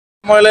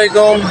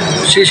Assalamualaikum,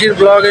 Shishir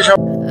blog is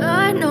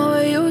I know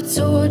you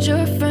told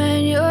your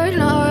friend you're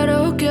not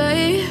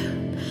okay,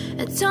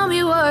 and tell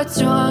me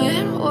what's wrong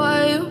and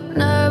why you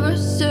never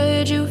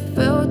said you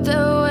felt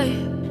that way.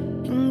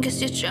 And guess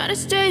you're trying to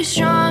stay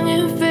strong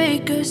and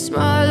fake a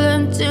smile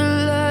until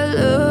I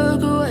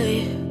look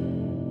away.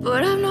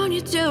 But I've known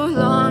you too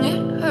long, it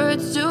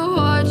hurts to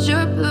watch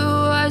your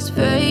blue eyes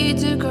fade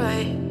to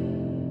gray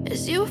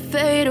as you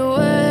fade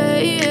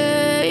away.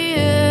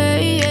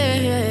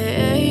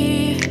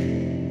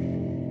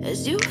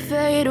 As you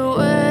fade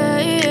away.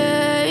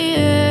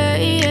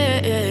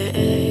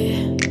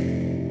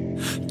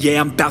 Yeah,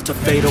 I'm about to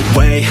fade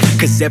away,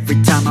 cause every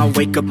time I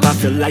wake up I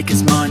feel like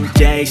it's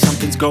Monday.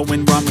 Something's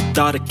going wrong with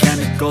all the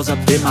chemicals up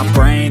in my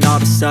brain. All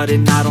of a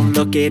sudden I don't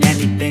look at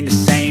anything the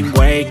same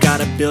way.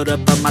 Got a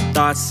buildup of my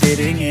thoughts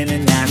sitting in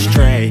an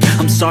ashtray.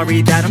 I'm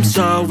sorry that I'm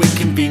so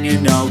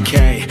inconvenient,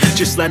 okay.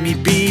 Just let me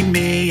be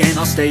me and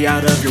I'll stay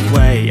out of your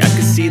way. I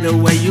can see the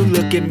way you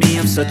look at me,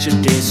 I'm such a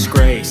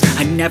disgrace.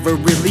 I never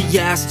really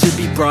asked to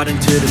be brought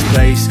into this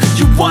place.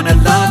 You wanna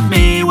love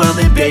me? Well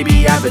then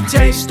baby have a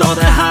taste. All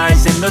the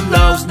highs and the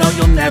lows, no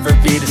you'll never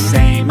be the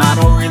same. I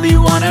don't really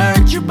wanna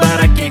hurt you but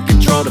I can't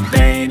control the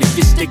pain. If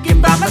you're sticking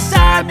by my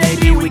side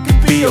maybe we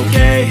could be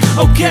okay.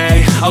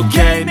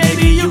 Okay,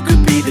 maybe you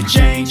could be the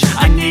change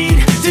I need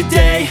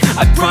today.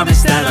 I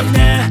promise that I've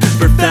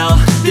never felt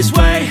this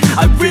way.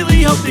 I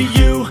really hope that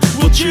you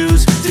will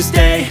choose to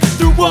stay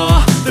through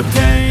all the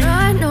pain.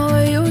 I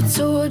know you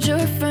told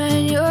your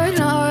friend you're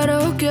not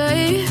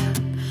okay,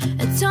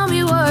 and tell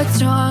me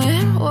what's wrong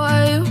and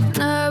why you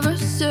never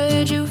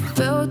said you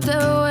felt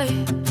that way.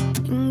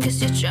 And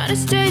guess you're trying to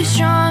stay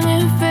strong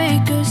and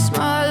fake a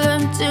smile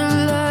until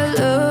I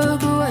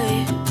look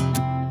away.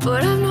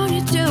 But I've known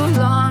you too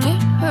long,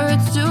 it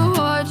hurts to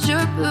watch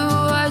your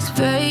blue eyes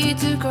fade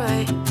to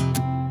gray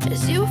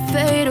as you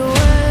fade away.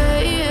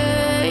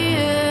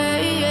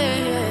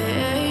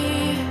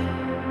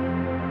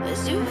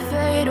 As you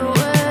fade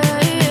away.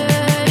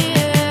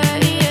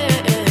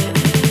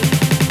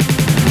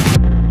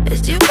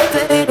 As you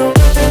fade away.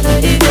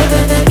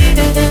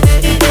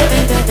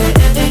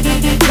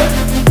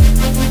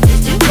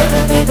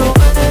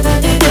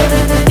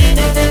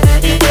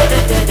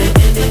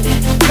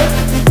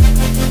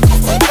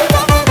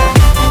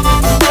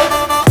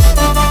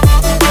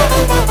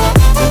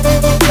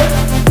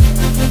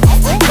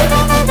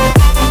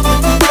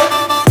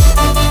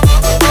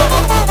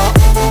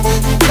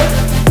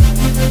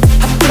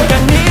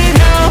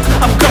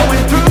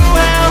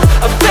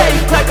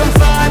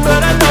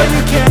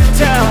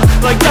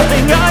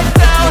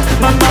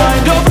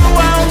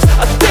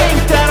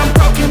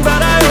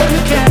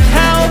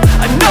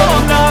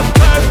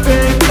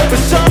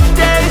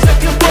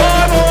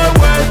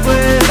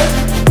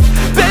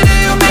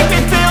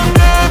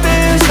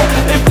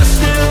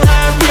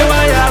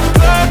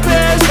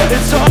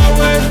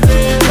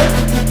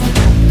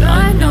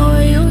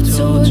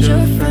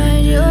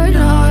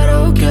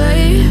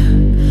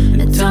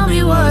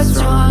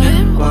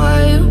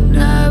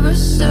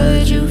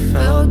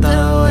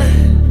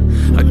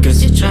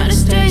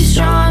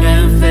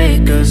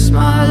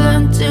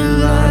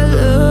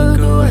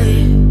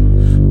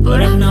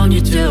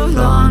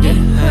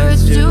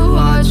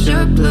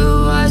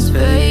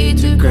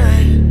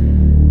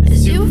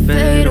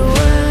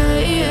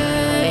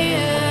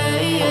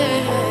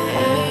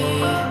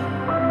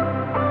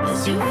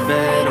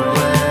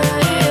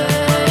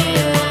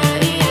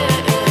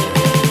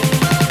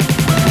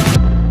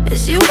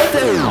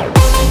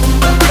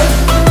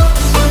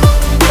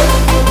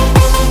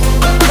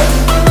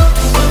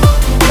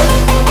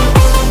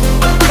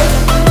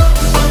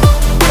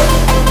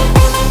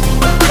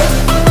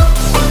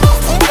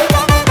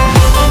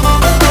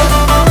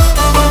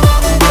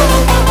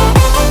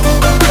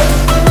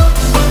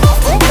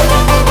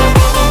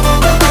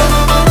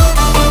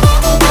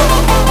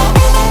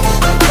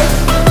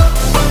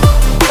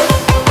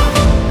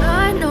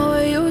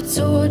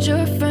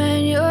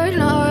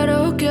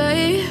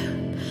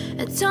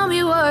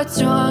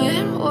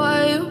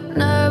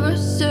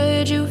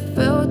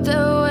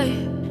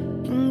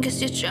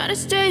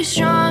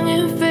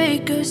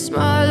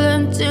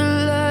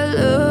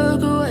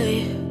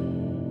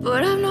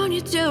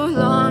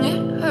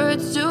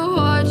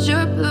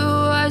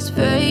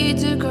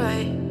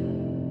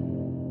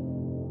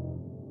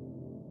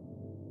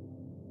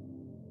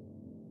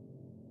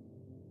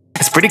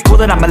 Pretty cool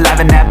that I'm alive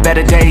and have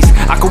better days.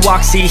 I could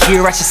walk, see,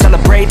 hear, I should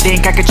celebrate.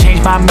 Think I could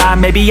change my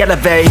mind, maybe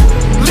elevate.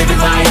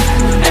 Living life,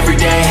 every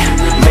day,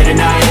 late at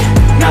night,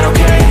 not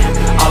okay.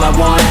 All I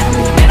want,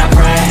 and I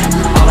pray,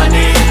 all I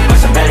need are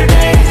some better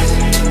days.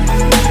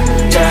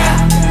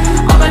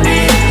 Yeah, all I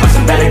need are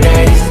some better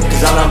days.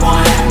 Cause all I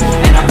want,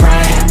 and I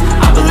pray,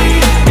 I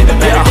believe in the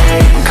better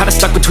days. I'm kinda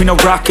stuck between a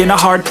rock and a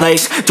hard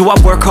place. Do I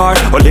work hard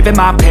or live at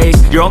my pace?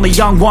 You're only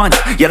young once,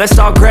 yeah that's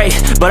all great,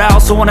 but I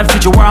also want a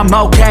future where I'm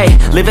okay.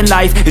 Living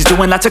life is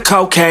doing lots of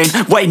cocaine.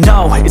 Wait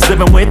no, it's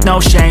living with no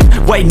shame.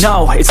 Wait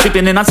no, it's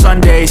sleeping in on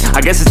Sundays. I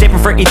guess it's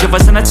different for each of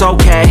us and that's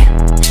okay.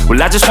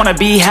 Well I just wanna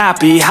be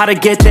happy, how to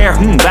get there?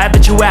 Glad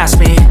that you asked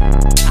me.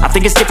 I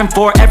think it's different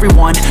for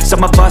everyone.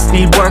 Some of us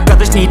need work,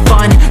 others need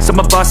fun. Some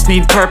of us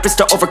need purpose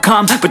to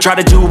overcome. But try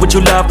to do what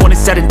you love when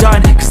it's said and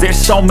done, cause there's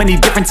so many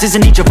differences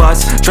in each of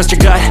us. Trust your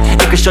gut,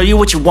 it can show you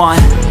what you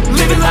want.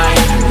 Living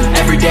life,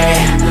 everyday,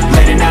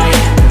 late at night,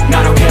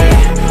 not okay.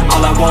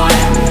 All I want,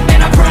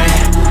 and I pray,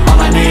 all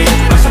I need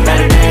are some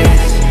better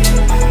days.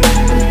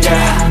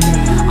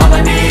 Yeah, all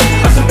I need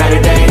are some better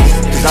days.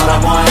 Cause all I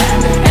want,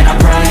 and I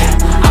pray,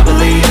 I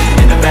believe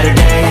in the better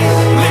days.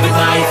 Living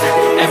life,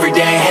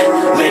 everyday,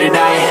 late at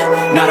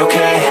night, not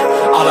okay.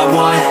 All I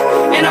want,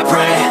 and I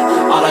pray,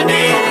 all I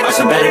need are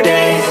some better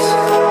days.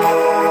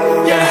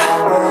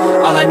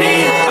 Yeah, all I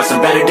need are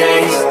some better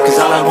days. Cause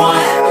all I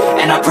want,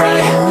 and I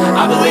pray,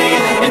 I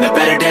believe in the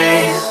better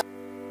days.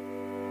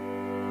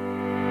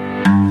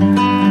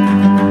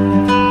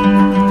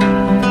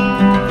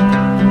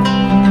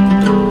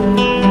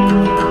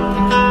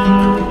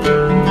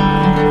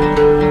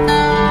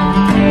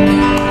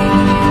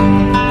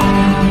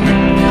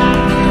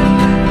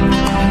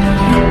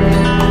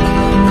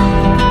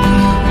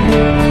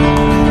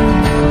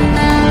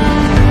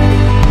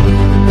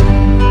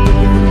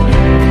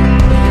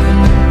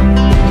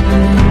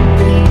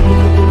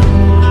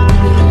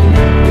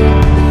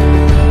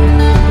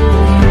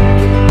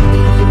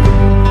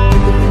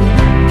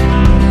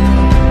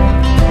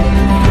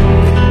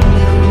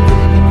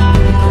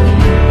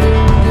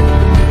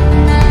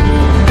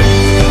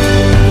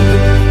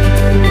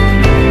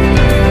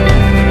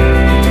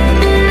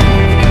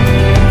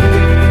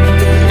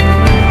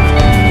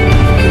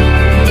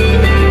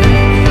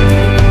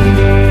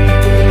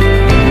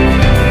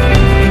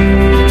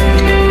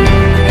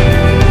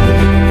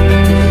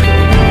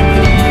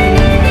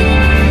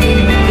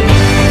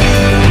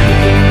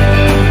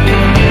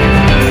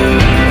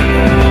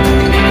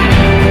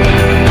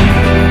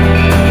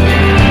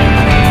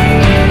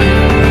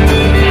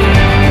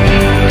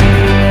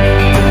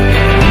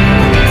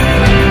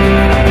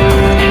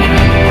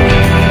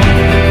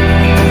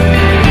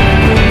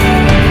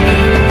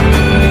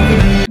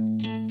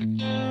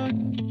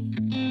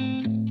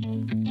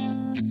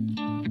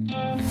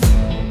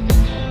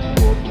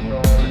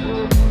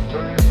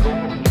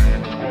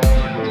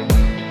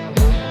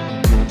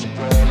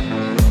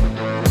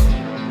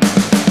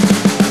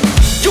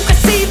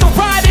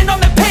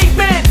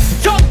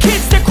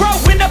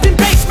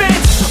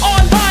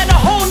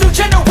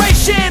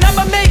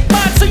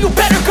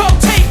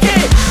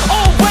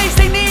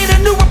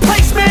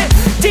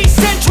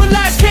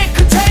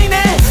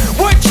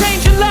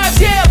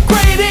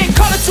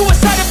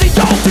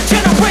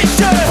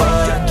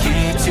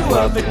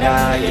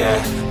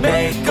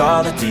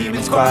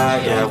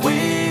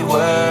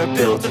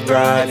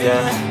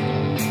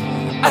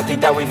 I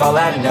think that we've all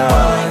had enough.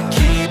 What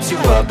keeps you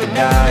up at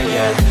night,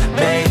 yeah?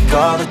 Make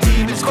all the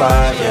demons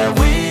quiet, yeah.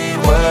 We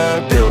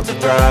were built to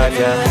thrive,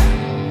 yeah.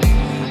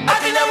 I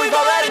think that we've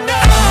all had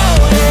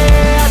enough,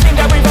 yeah. I think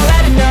that we've all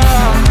had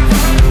enough.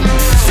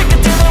 Sick of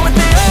dealing with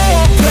the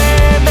old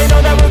plan. They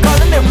know that we're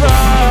calling it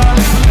wrong.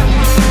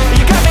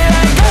 You got me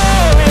like,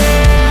 oh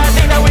yeah. I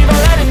think that we've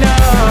all had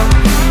enough.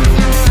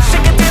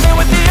 Sick of dealing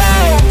with the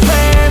old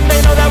plan. They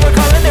know that we're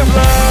calling it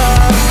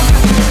wrong.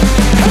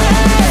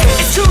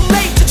 Hey, it's too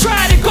late to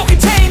try to go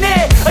contain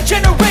it. A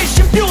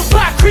generation fueled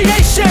by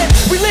creation.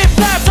 We live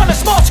lives on a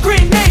small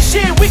screen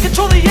nation. We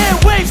control the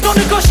airwaves, no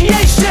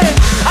negotiation.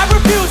 I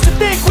refuse to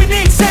think we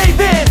need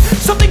saving.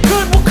 Something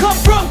good will come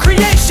from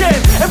creation.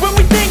 And when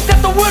we think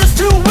that the world is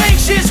too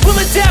anxious, we'll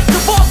adapt,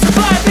 evolve,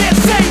 survive and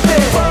save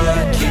it.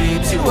 What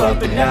keeps you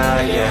up at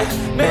night, yeah?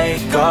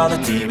 Make all the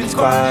demons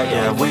quiet,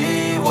 yeah.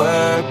 We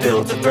were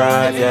built to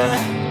thrive, yeah.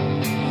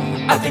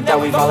 I think that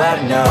we've all had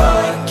enough.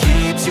 What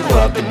keeps you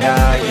up at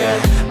night, yeah?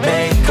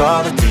 Make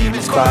all the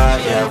demons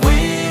quiet, yeah.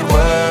 We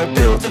were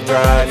built to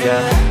thrive,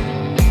 yeah.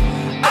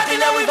 I think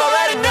that we've all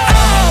had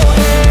enough,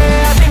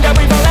 yeah. I think that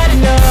we've all had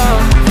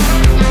enough.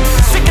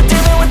 Sick of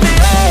dealing with the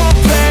old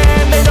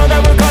plan. They know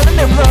that we're calling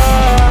it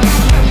wrong.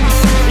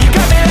 You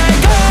got me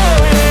like,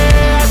 oh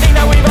yeah. I think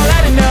that we've all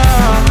had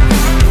enough.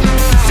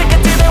 Sick of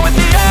dealing with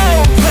the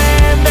old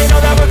plan. They know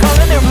that we're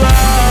calling it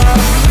wrong.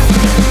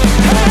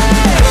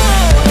 Hey,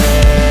 oh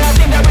yeah. I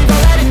think that we've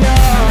all had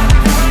enough.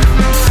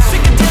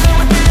 Sick of dealing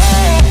with the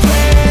old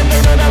plan. They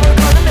know that we're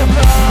calling it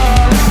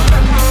wrong.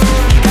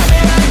 You got me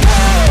like,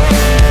 oh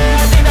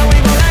yeah. I think that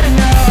we've all had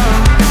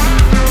enough.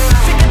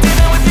 Sick of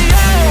dealing with the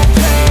old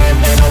plan.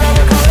 They know that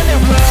we're calling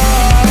it wrong.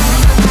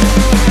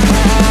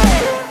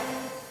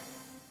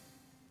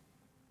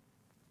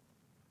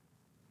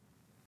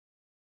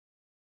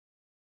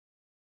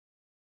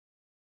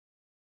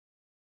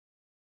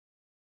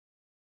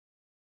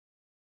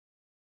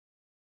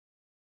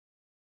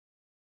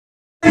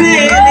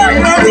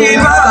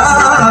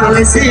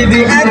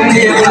 سيبي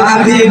قلبي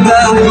حبيبة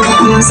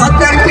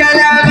صدق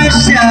كلام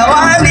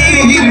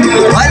الشوالي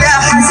ولا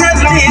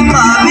حسبني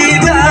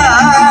طبيبة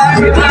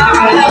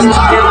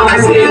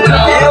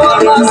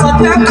والله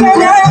صدق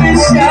كلام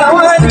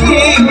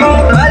الشوالي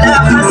ولا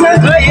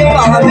حسبني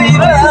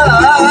طبيبة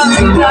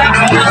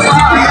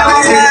يا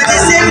ولاد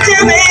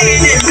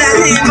الجميل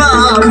الزهيمة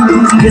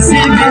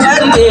قسي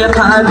بأني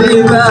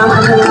حبيبة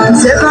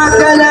سمع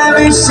كلام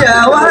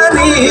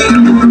الشواني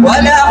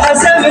ولا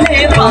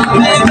حسبني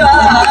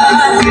طبيبة